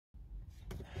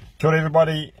Kia ora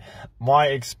everybody, my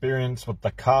experience with the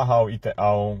kahau I te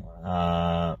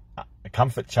ao,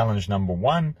 comfort challenge number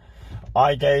 1,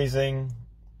 eye gazing.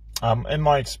 In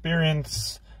my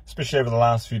experience, especially over the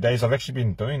last few days, I've actually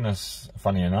been doing this,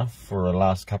 funny enough, for the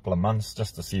last couple of months,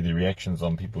 just to see the reactions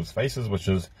on people's faces, which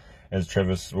is, as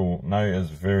Travis will know,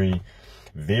 is very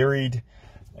varied.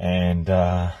 And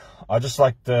I just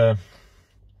like to,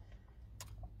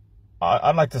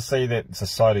 I'd like to say that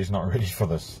society's not ready for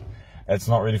this. It's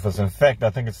not ready for this. In fact, I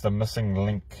think it's the missing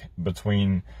link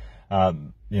between,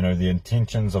 the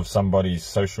intentions of somebody's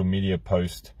social media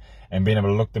post and being able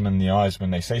to look them in the eyes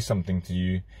when they say something to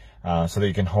you, so that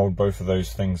you can hold both of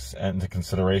those things into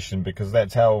consideration, because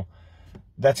that's how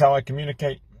I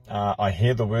communicate. I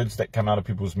hear the words that come out of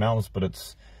people's mouths, but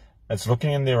it's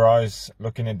looking in their eyes,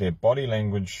 looking at their body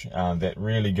language, that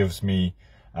really gives me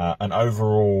an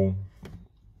overall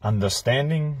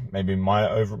understanding, maybe my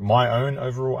own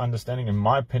overall understanding, in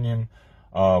my opinion,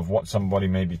 of what somebody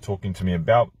may be talking to me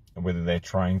about, whether they're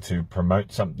trying to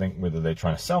promote something, whether they're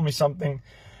trying to sell me something,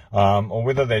 or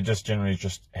whether they're just generally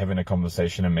just having a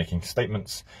conversation and making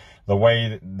statements. The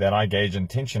way that I gauge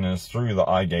intention is through the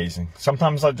eye gazing.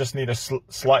 Sometimes I just need a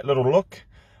slight little look.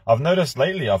 I've noticed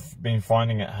lately I've been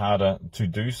finding it harder to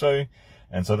do so,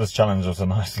 and so this challenge was a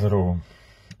nice little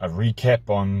recap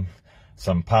on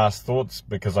some past thoughts,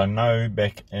 because I know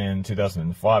back in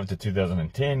 2005 to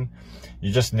 2010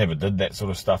 you just never did that sort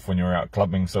of stuff when you were out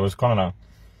clubbing. So it was kind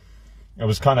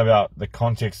of about the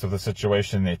context of the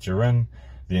situation that you're in,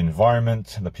 the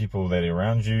environment, the people that are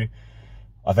around you.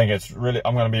 I think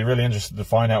I'm going to be really interested to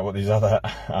find out what these other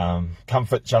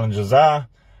comfort challenges are,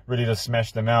 ready to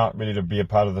smash them out, ready to be a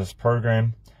part of this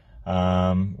program.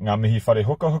 Ngā mihi whare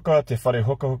huka huka, te whare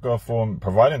huka huka for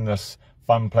providing this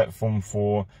fun platform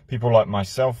for people like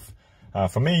myself.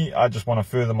 For me, I just want to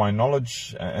further my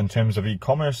knowledge in terms of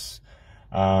e-commerce.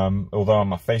 Although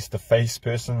I'm a face-to-face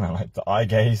person, I like to eye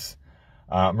gaze.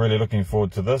 I'm really looking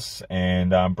forward to this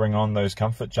and bring on those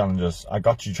comfort challenges. I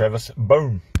got you, Travis.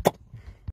 Boom.